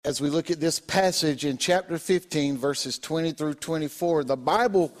As we look at this passage in chapter 15, verses 20 through 24, the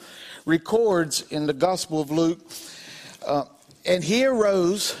Bible records in the Gospel of Luke, and he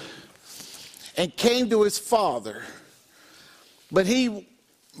arose and came to his father. But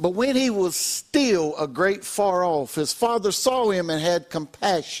when he was still a great far off, his father saw him and had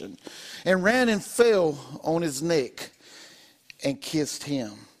compassion, and ran and fell on his neck and kissed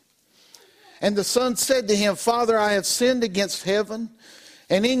him. And the son said to him, Father, I have sinned against heaven,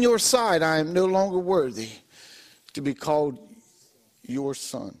 and in your sight I am no longer worthy to be called your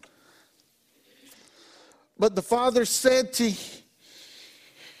son. But the father said to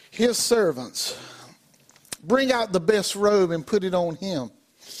his servants, bring out the best robe and put it on him.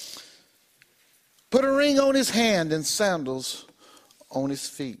 Put a ring on his hand and sandals on his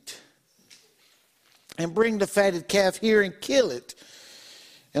feet. And bring the fatted calf here and kill it,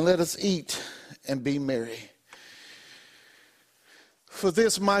 and let us eat and be merry. For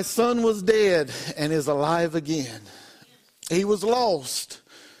this my son was dead and is alive again. He was lost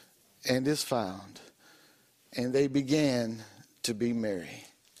and is found. And they began to be merry.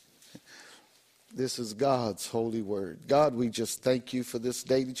 This is God's holy word. God, we just thank you for this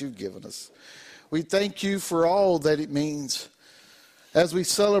day that you've given us. We thank you for all that it means. As we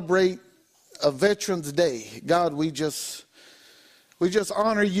celebrate a Veterans Day, God, we just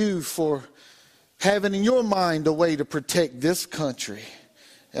honor you for having in your mind a way to protect this country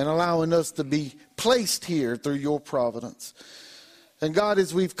and allowing us to be placed here through your providence. And God,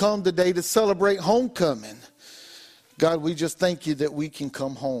 as we've come today to celebrate homecoming, God, we just thank you that we can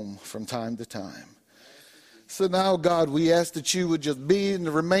come home from time to time. So now, God, we ask that you would just be in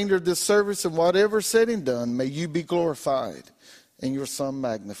the remainder of this service, and whatever said and done, may you be glorified and your son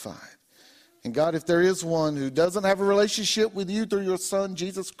magnified. And God, if there is one who doesn't have a relationship with you through your son,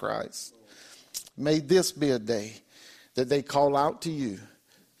 Jesus Christ, may this be a day that they call out to you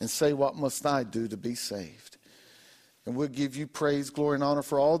and say, what must I do to be saved? And we'll give you praise, glory, and honor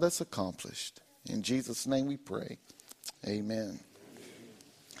for all that's accomplished. In Jesus' name we pray. Amen.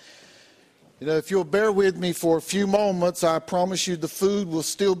 You know, if you'll bear with me for a few moments, I promise you the food will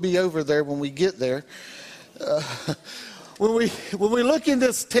still be over there when we get there. When we look in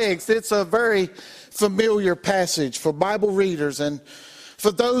this text, it's a very familiar passage for Bible readers and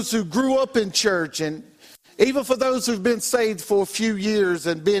for those who grew up in church, and even for those who've been saved for a few years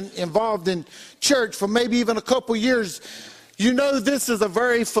and been involved in church for maybe even a couple years. You know, this is a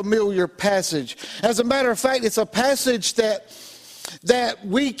very familiar passage. As a matter of fact, it's a passage that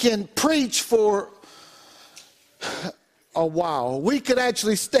we can preach for a while. We could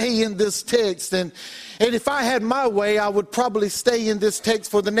actually stay in this text, and if I had my way, I would probably stay in this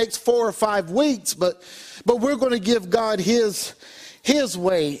text for the next 4 or 5 weeks, but we're going to give God his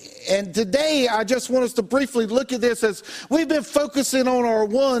way. And today, I just want us to briefly look at this. As we've been focusing on our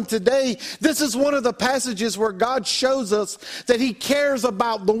one today, this is one of the passages where God shows us that he cares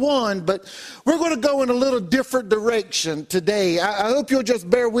about the one, but we're going to go in a little different direction today. I hope you'll just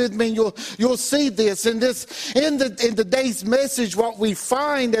bear with me, and you'll see this. In today's message, what we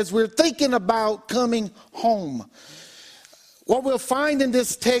find as we're thinking about coming home, what we'll find in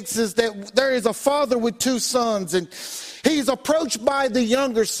this text is that there is a father with 2 sons, and he's approached by the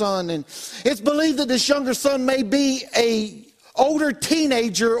younger son, and it's believed that this younger son may be a older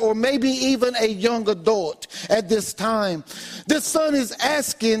teenager or maybe even a young adult at this time. This son is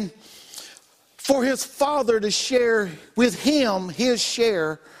asking for his father to share with him his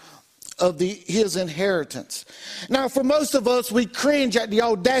share of his inheritance. Now, for most of us, we cringe at the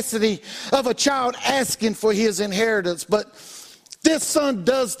audacity of a child asking for his inheritance, but this son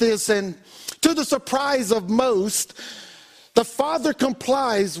does this, and to the surprise of most, the father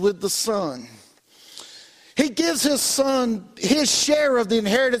complies with the son. He gives his son his share of the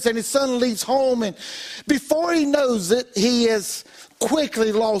inheritance, and his son leaves home, and before he knows it, he has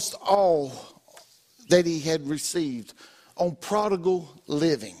quickly lost all that he had received on prodigal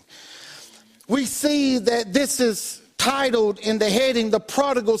living. We see that this is titled in the heading, The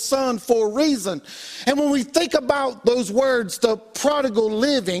Prodigal Son, for a reason. And when we think about those words, the prodigal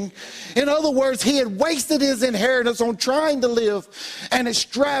living, in other words, he had wasted his inheritance on trying to live an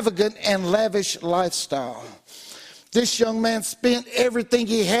extravagant and lavish lifestyle. This young man spent everything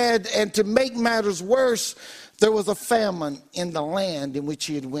he had, and to make matters worse, there was a famine in the land in which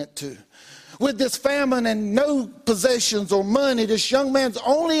he had went to. With this famine and no possessions or money, this young man's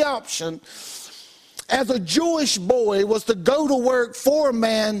only option as a Jewish boy was to go to work for a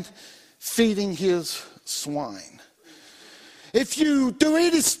man feeding his swine. If you do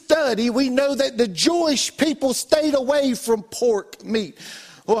any study, we know that the Jewish people stayed away from pork meat.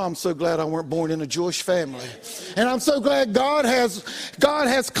 Oh, I'm so glad I weren't born in a Jewish family. And I'm so glad God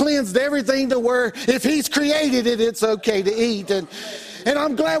has cleansed everything to where if he's created it, it's okay to eat. And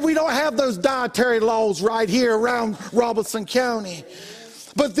I'm glad we don't have those dietary laws right here around Robeson County.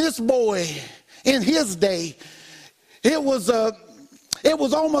 But this boy, in his day, it was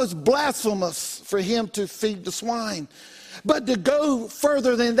almost blasphemous for him to feed the swine. But to go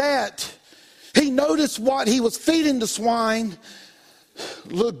further than that, he noticed what he was feeding the swine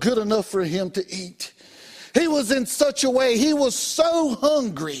looked good enough for him to eat. He was in such a way, he was so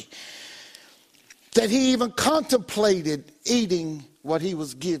hungry that he even contemplated eating what he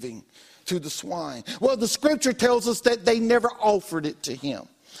was giving to the swine. Well, the scripture tells us that they never offered it to him.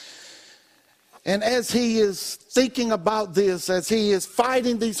 And as he is thinking about this, as he is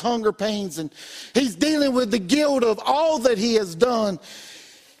fighting these hunger pains and he's dealing with the guilt of all that he has done,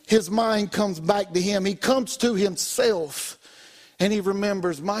 his mind comes back to him. He comes to himself and he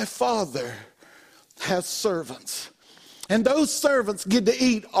remembers, my father has servants. And those servants get to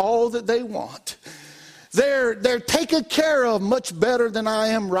eat all that they want. They're taken care of much better than I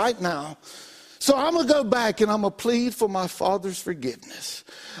am right now. So I'm going to go back and I'm going to plead for my father's forgiveness.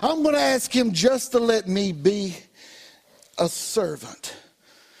 I'm going to ask him just to let me be a servant.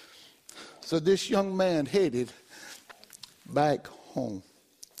 So this young man headed back home.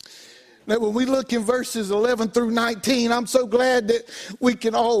 Now, when we look in verses 11 through 19, I'm so glad that we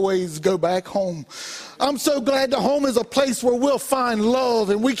can always go back home. I'm so glad that home is a place where we'll find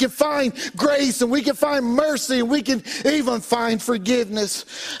love and we can find grace and we can find mercy and we can even find forgiveness.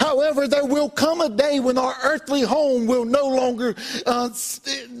 However, there will come a day when our earthly home will no longer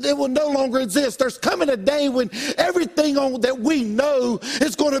exist. There's coming a day when everything that we know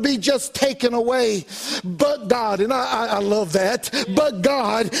is going to be just taken away. But God, and I love that, but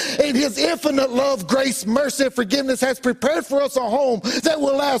God in his infinite love, grace, mercy, and forgiveness has prepared for us a home that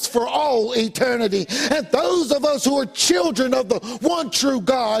will last for all eternity. And those of us who are children of the one true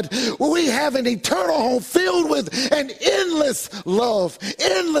God, we have an eternal home filled with an endless love,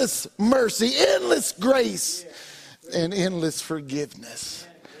 endless mercy, endless grace, and endless forgiveness.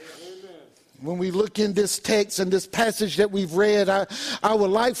 When we look in this text and this passage that we've read, I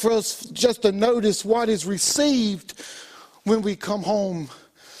would like for us just to notice what is received when we come home.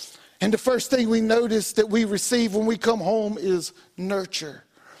 And the first thing we notice that we receive when we come home is nurture.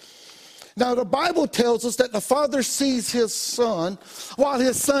 Now, the Bible tells us that the father sees his son while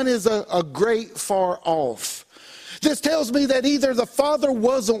his son is a great far off. This tells me that either the father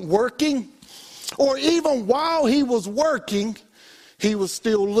wasn't working, or even while he was working, he was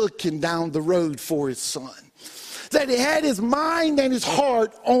still looking down the road for his son. That he had his mind and his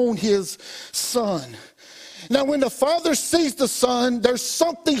heart on his son. Now, when the father sees the son, there's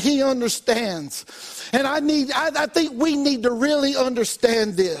something he understands. And I think we need to really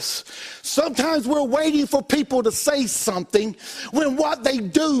understand this. Sometimes we're waiting for people to say something when what they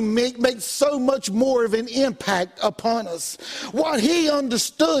do makes so much more of an impact upon us. What he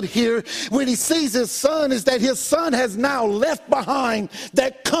understood here when he sees his son is that his son has now left behind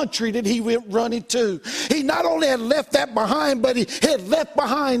that country that he went running to. He not only had left that behind, but he had left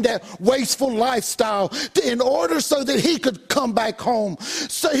behind that wasteful lifestyle in order so that he could come back home.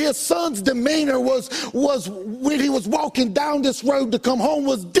 So his son's demeanor was when he was walking down this road to come home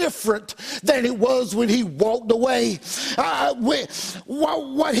was different than it was when he walked away.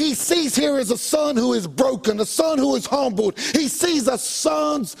 What he sees here is a son who is broken, a son who is humbled. He sees a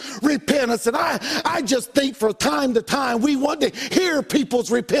son's repentance. And I just think from time to time we want to hear people's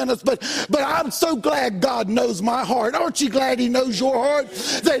repentance, but I'm so glad God knows my heart. Aren't you glad he knows your heart?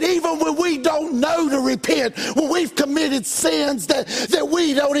 That even when we don't know to repent, when we've committed sins that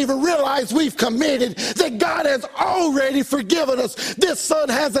we don't even realize we've committed, that God has already forgiven us. This son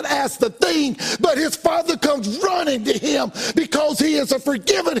hasn't asked a thing, but his father comes running to him because he has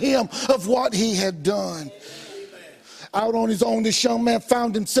forgiven him of what he had done. Out on his own, this young man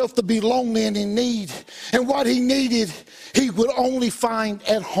found himself to be lonely and in need. And what he needed, he would only find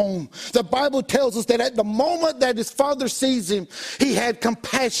at home. The Bible tells us that at the moment that his father sees him, he had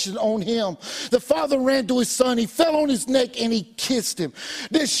compassion on him. The father ran to his son, he fell on his neck and he kissed him.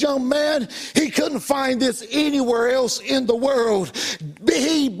 This young man, he couldn't find this anywhere else in the world.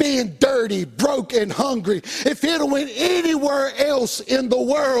 He being dirty, broke, and hungry. If he'd have went anywhere else in the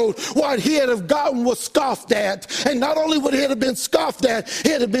world, what he had have gotten was scoffed at. And not only would he have been scoffed at,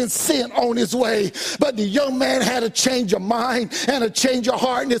 he'd have been sent on his way. But the young man had a change of mind and a change of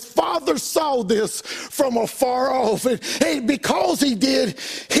heart, and his father saw this from afar off. And because he did,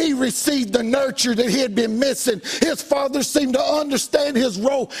 he received the nurture that he had been missing. His father seemed to understand his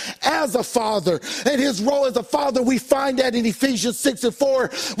role as a father. And his role as a father, we find that in Ephesians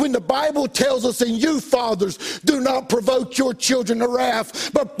 6:4, when the Bible tells us, and you fathers, do not provoke your children to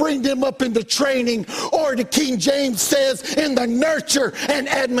wrath, but bring them up into training, or the King James says, in the nurture and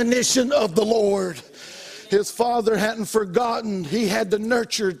admonition of the Lord. His father hadn't forgotten. He had to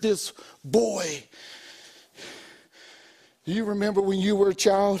nurture this boy. Do you remember when you were a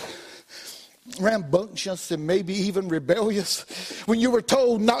child? Rambunctious and maybe even rebellious, when you were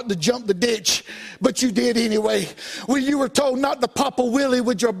told not to jump the ditch, but you did anyway. When you were told not to pop a wheelie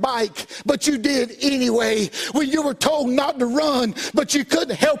with your bike, but you did anyway. When you were told not to run, but you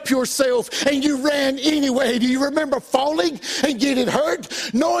couldn't help yourself and you ran anyway. Do you remember falling and getting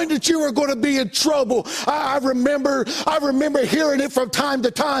hurt, knowing that you were going to be in trouble? I remember hearing it from time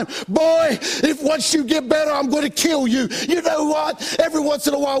to time. Boy, if once you get better, I'm going to kill you. You know what? Every once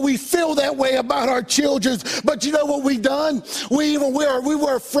in a while we feel that way about our children, but you know what we done? We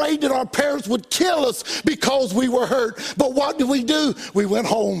were afraid that our parents would kill us because we were hurt. But what did we do? We went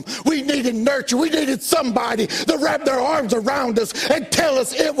home. We needed nurture. We needed somebody to wrap their arms around us and tell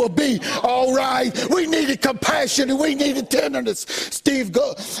us it will be all right. We needed compassion and we needed tenderness. Steve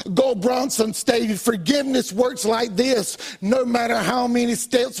Goldbronson stated, forgiveness works like this. No matter how many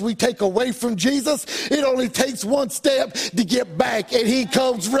steps we take away from Jesus, it only takes one step to get back, and he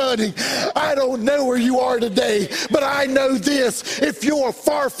comes running. I don't know where you are today, but I know this. If you are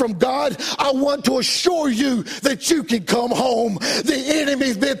far from God, I want to assure you that you can come home. The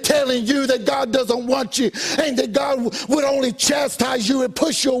enemy's been telling you that God doesn't want you and that God would only chastise you and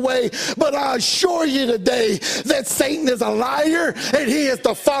push you away. But I assure you today that Satan is a liar and he is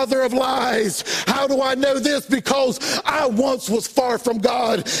the father of lies. How do I know this? Because I once was far from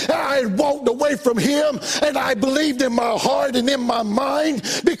God. I had walked away from him, and I believed in my heart and in my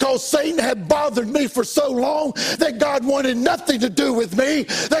mind, because Satan had bothered me for so long that God wanted nothing to do with me,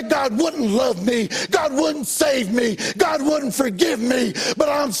 that God wouldn't love me, God wouldn't save me, God wouldn't forgive me. But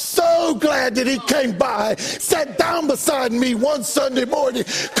I'm so glad that he came by, sat down beside me one Sunday morning,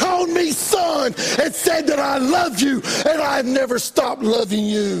 called me son, and said that I love you and I've never stopped loving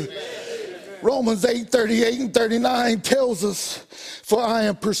you. Romans 8:38 and 39 tells us, for I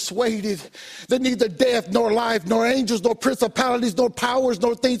am persuaded that neither death nor life, nor angels, nor principalities, nor powers,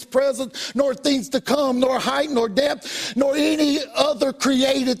 nor things present, nor things to come, nor height, nor depth, nor any other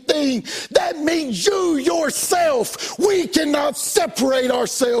created thing. That means you yourself, we cannot separate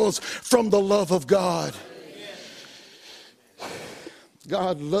ourselves from the love of God.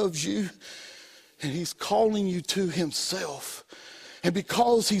 God loves you, and he's calling you to himself. And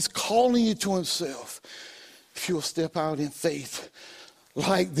because he's calling you to himself, if you'll step out in faith,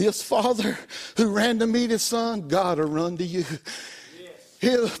 like this father who ran to meet his son, God will run to you. Yes.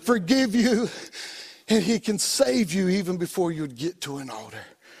 He'll forgive you, and he can save you even before you'd get to an altar.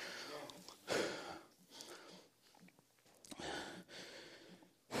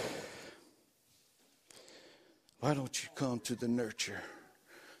 Why don't you come to the nurture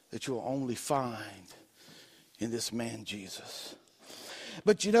that you'll only find in this man Jesus?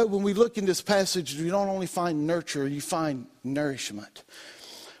 But you know, when we look in this passage, you don't only find nurture, you find nourishment.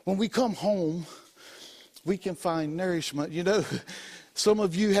 When we come home, we can find nourishment. You know, some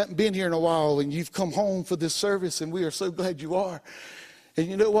of you haven't been here in a while, and you've come home for this service, and we are so glad you are. And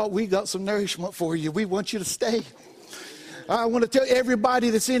you know what? We got some nourishment for you. We want you to stay. I want to tell everybody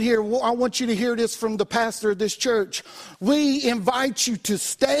that's in here, I want you to hear this from the pastor of this church. We invite you to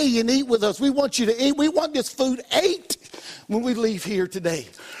stay and eat with us. We want you to eat. We want this food ate when we leave here today.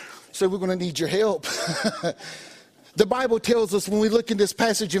 So we're going to need your help. The Bible tells us, when we look in this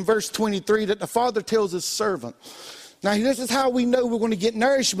passage in verse 23, that the Father tells his servant. Now, this is how we know we're going to get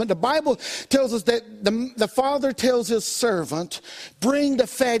nourishment. The Bible tells us that the Father tells his servant, bring the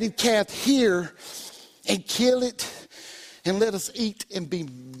fatted calf here and kill it, and let us eat and be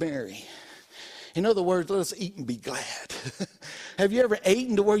merry. In other words, let us eat and be glad. Have you ever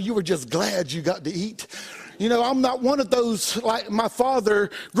eaten to where you were just glad you got to eat? You know, I'm not one of those, like my father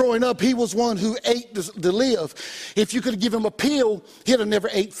growing up, he was one who ate to live. If you could give him a pill, he'd have never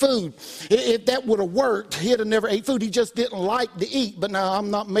ate food. If that would have worked, he'd have never ate food. He just didn't like to eat. But now I'm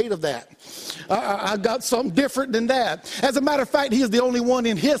not made of that. I got something different than that. As a matter of fact, he is the only one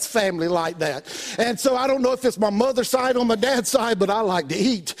in his family like that. And so I don't know if it's my mother's side or my dad's side, but I like to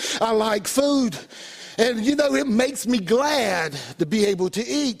eat. I like food. And you know, it makes me glad to be able to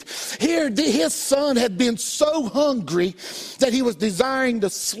eat. Here, his son had been so hungry that he was desiring the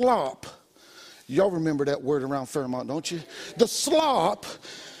slop. Y'all remember that word around Fairmont, don't you? The slop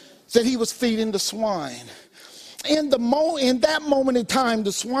that he was feeding the swine. In that moment in time,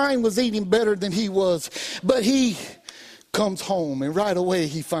 the swine was eating better than he was. But he comes home, and right away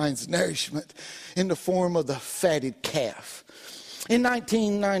he finds nourishment in the form of the fatted calf. In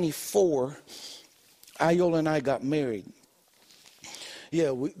 1994, Ayola and I got married.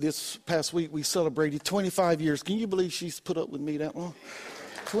 Yeah, this past week we celebrated 25 years. Can you believe she's put up with me that long?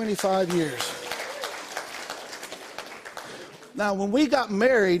 25 years. Now, when we got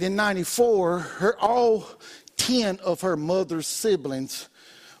married in 94, all 10 of her mother's siblings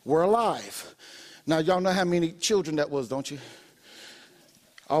were alive. Now, y'all know how many children that was, don't you?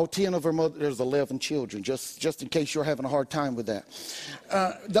 All 10 of her mother, there's 11 children, just in case you're having a hard time with that.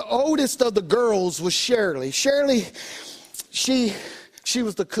 The oldest of the girls was Shirley. Shirley, she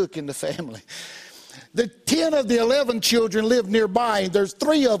was the cook in the family. The 10 of the 11 children lived nearby, and there's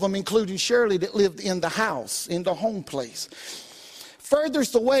 3 of them, including Shirley, that lived in the house, in the home place.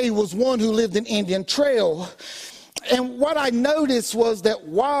 Furthest away was one who lived in Indian Trail. And what I noticed was that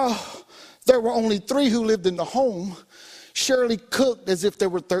while there were only 3 who lived in the home, Shirley cooked as if there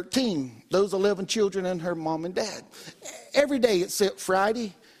were 13, those 11 children and her mom and dad. Every day except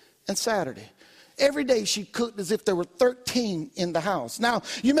Friday and Saturday. Every day she cooked as if there were 13 in the house. Now,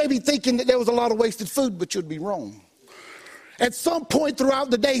 you may be thinking that there was a lot of wasted food, but you'd be wrong. At some point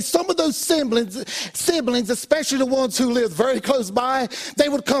throughout the day, some of those siblings, especially the ones who lived very close by, they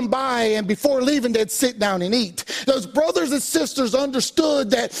would come by, and before leaving, they'd sit down and eat. Those brothers and sisters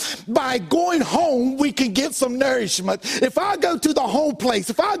understood that by going home, we can get some nourishment. If I go to the home place,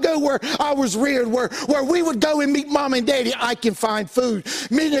 if I go where I was reared, where we would go and meet mom and daddy, I can find food.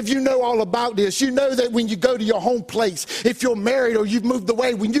 Many of you know all about this. You know that when you go to your home place, if you're married or you've moved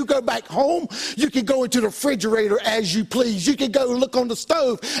away, when you go back home, you can go into the refrigerator as you please. You can go look on the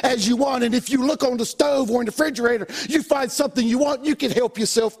stove as you want, and if you look on the stove or in the refrigerator, you find something you want, you can help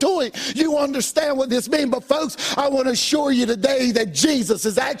yourself to it. You understand what this means. But folks, I want to assure you today that Jesus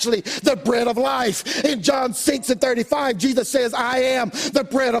is actually the bread of life. In John 6:35, Jesus says, I am the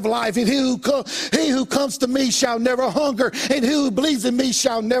bread of life, and he who comes to me shall never hunger, and he who believes in me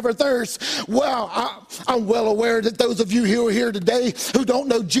shall never thirst. Well, I'm well aware that those of you who are here today who don't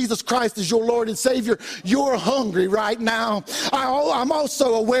know Jesus Christ as your Lord and Savior, you're hungry right now. I'm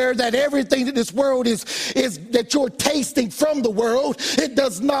also aware that everything that this world is that you're tasting from the world, it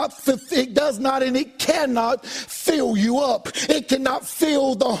does not and it cannot fill you up. It cannot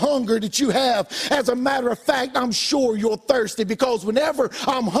fill the hunger that you have. As a matter of fact, I'm sure you're thirsty, because whenever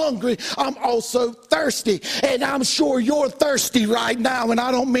I'm hungry, I'm also thirsty. And I'm sure you're thirsty right now. And I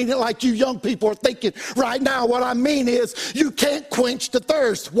don't mean it like you young people are thinking right now. What I mean is you can't quench the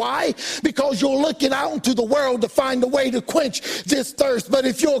thirst. Why? Because you're looking out into the world to find a way to quench this thirst. But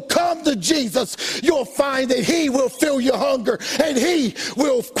if you'll come to Jesus, you'll find that he will fill your hunger and he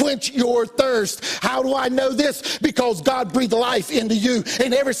will quench your thirst. How do I know this? Because God breathed life into you.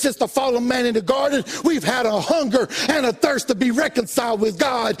 And ever since the fallen man in the garden, we've had a hunger and a thirst to be reconciled with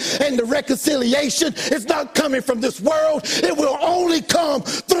God. And the reconciliation is not coming from this world. It will only come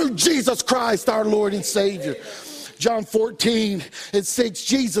through Jesus Christ, our Lord and Savior. John 14:6,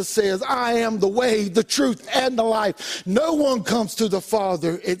 Jesus says, I am the way, the truth, and the life. No one comes to the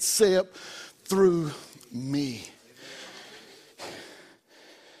Father except through me.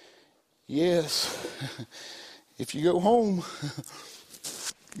 Yes, if you go home,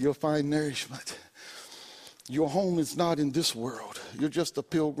 you'll find nourishment. Your home is not in this world. You're just a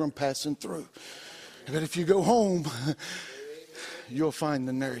pilgrim passing through. But if you go home, you'll find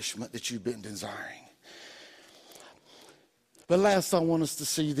the nourishment that you've been desiring. But last, I want us to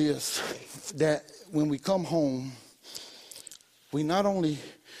see this, that when we come home, we not only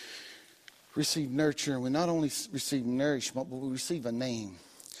receive nurture, we not only receive nourishment, but we receive a name.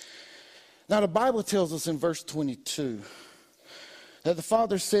 Now, the Bible tells us in verse 22 that the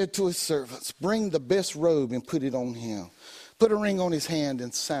father said to his servants, bring the best robe and put it on him. Put a ring on his hand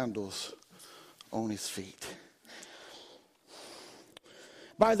and sandals on his feet.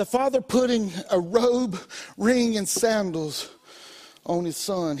 By the father putting a robe, ring, and sandals on his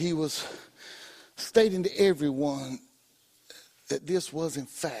son, he was stating to everyone that this was in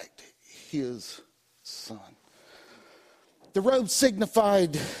fact his son. The robe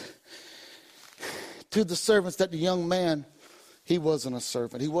signified to the servants that the young man, he wasn't a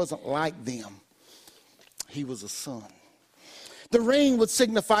servant. He wasn't like them. He was a son. The ring would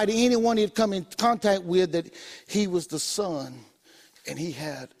signify to anyone he had come in contact with that he was the son and he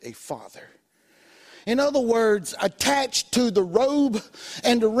had a father. In other words, attached to the robe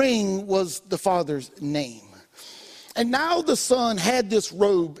and the ring was the Father's name. And now the Son had this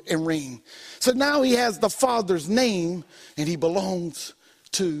robe and ring. So now he has the Father's name and he belongs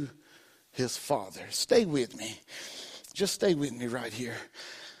to his Father. Stay with me. Just stay with me right here.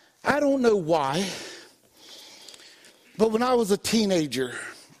 I don't know why, but when I was a teenager,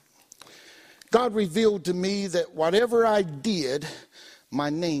 God revealed to me that whatever I did, my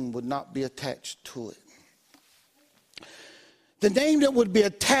name would not be attached to it. The name that would be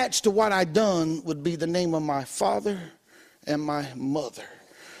attached to what I'd done would be the name of my father and my mother.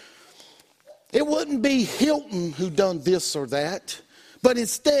 It wouldn't be Hilton who done this or that, but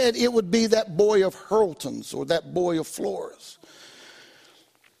instead it would be that boy of Hurlton's or that boy of Flora's.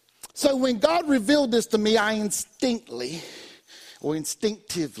 So when God revealed this to me, I instinctively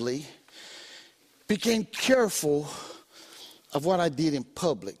became careful of what I did in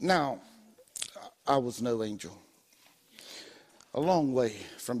public. Now, I was no angel. A long way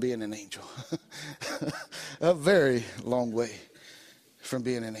from being an angel. A very long way from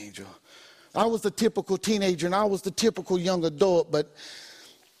being an angel. I was the typical teenager and I was the typical young adult, but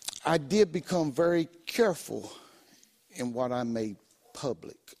I did become very careful in what I made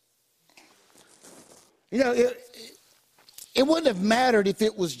public. You know, it wouldn't have mattered if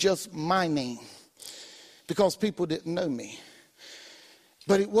it was just my name because people didn't know me.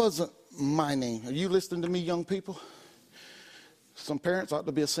 But it wasn't my name. Are you listening to me, young people? Some parents ought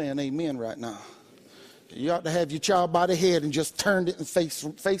to be saying amen right now. You ought to have your child by the head and just turned it and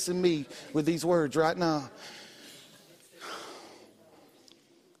facing me with these words right now.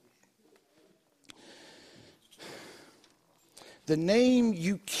 The name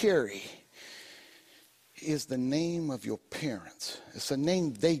you carry is the name of your parents. It's a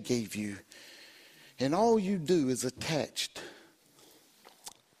name they gave you. And all you do is attached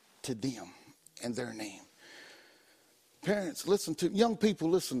to them and their name. Parents, young people,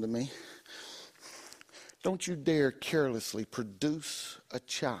 listen to me. Don't you dare carelessly produce a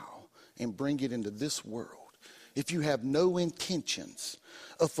child and bring it into this world if you have no intentions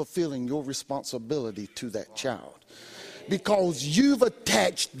of fulfilling your responsibility to that child. Because you've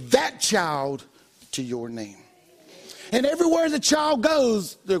attached that child to your name. And everywhere the child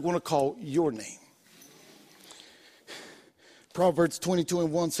goes, they're going to call your name. Proverbs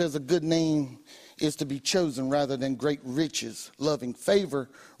 22:1 says a good name is to be chosen rather than great riches, loving favor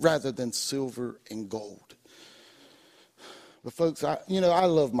rather than silver and gold. But folks, I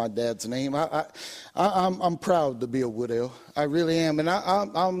love my dad's name. I'm proud to be a Woodell. I really am, and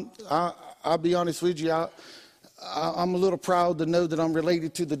I'll be honest with you. I'm a little proud to know that I'm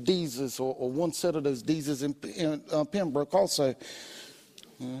related to the Deeses, or one set of those Deeses in Pembroke also.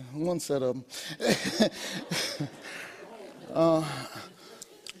 One set of them.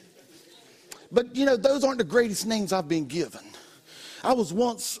 But, those aren't the greatest names I've been given. I was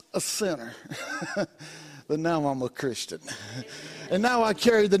once a sinner, but now I'm a Christian. And now I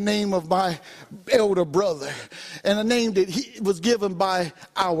carry the name of my elder brother and a name that he was given by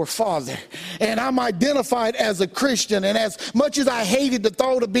our Father. And I'm identified as a Christian. And as much as I hated the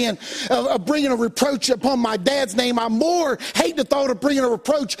thought of bringing a reproach upon my dad's name, I more hate the thought of bringing a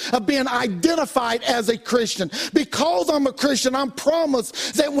reproach of being identified as a Christian. Because I'm a Christian, I'm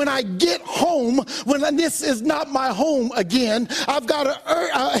promised that when I get home, when this is not my home again, I've got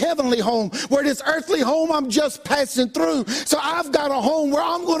a heavenly home. Where this earthly home, I'm just passing through. So I've got a home where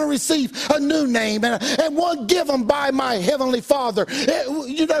I'm going to receive a new name and one given by my heavenly Father.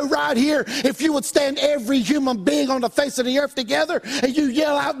 Right here, if you would stand every human being on the face of the earth together and you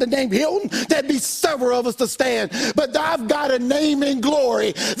yell out the name Hilton, there'd be several of us to stand. But I've got a name in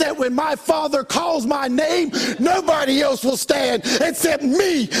glory that when my Father calls my name, nobody else will stand except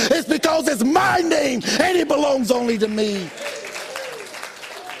me. It's because it's my name and it belongs only to me.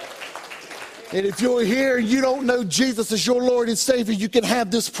 And if you're here and you don't know Jesus as your Lord and Savior, you can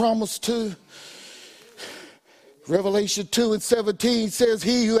have this promise too. Revelation 2:17 says,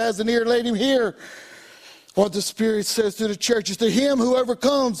 he who has an ear, let him hear what the Spirit says to the churches. To him who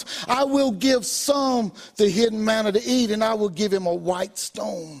overcomes, I will give some the hidden manna to eat, and I will give him a white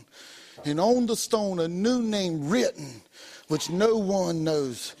stone. And on the stone a new name written, which no one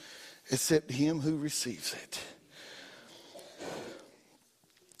knows except him who receives it.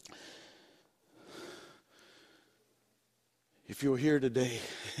 If you're here today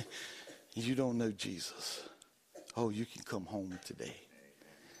and you don't know Jesus, you can come home today.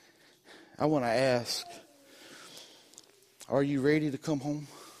 I want to ask, are you ready to come home?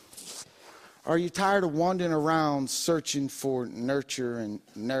 Are you tired of wandering around searching for nurture and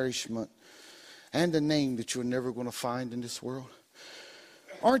nourishment and a name that you're never going to find in this world?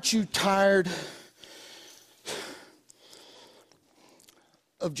 Aren't you tired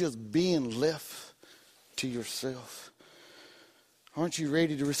of just being left to yourself? Aren't you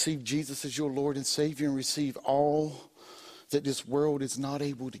ready to receive Jesus as your Lord and Savior and receive all that this world is not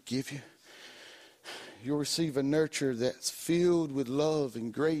able to give you? You'll receive a nurture that's filled with love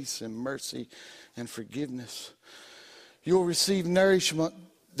and grace and mercy and forgiveness. You'll receive nourishment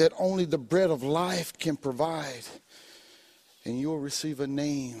that only the bread of life can provide. And you'll receive a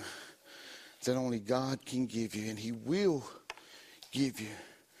name that only God can give you. And He will give you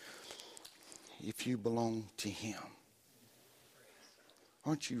if you belong to Him.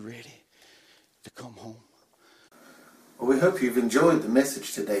 Aren't you ready to come home? Well, we hope you've enjoyed the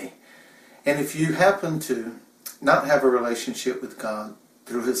message today. And if you happen to not have a relationship with God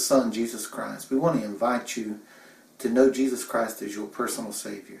through His Son, Jesus Christ, we want to invite you to know Jesus Christ as your personal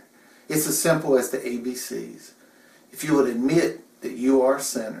Savior. It's as simple as the ABCs. If you would admit that you are a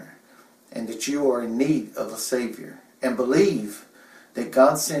sinner and that you are in need of a Savior and believe that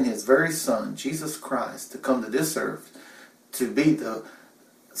God sent His very Son, Jesus Christ, to come to this earth to be the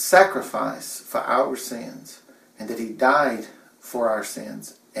sacrifice for our sins, and that He died for our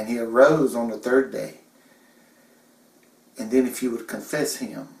sins, and He arose on the third day. And then if you would confess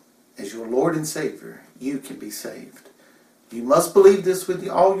Him as your Lord and Savior, you can be saved. You must believe this with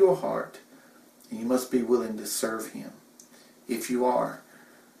all your heart, and you must be willing to serve Him. If you are,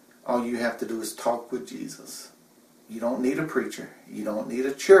 all you have to do is talk with Jesus. You don't need a preacher. You don't need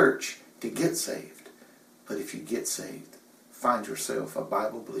a church to get saved. But if you get saved, find yourself a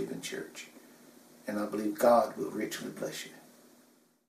Bible-believing church. And I believe God will richly bless you.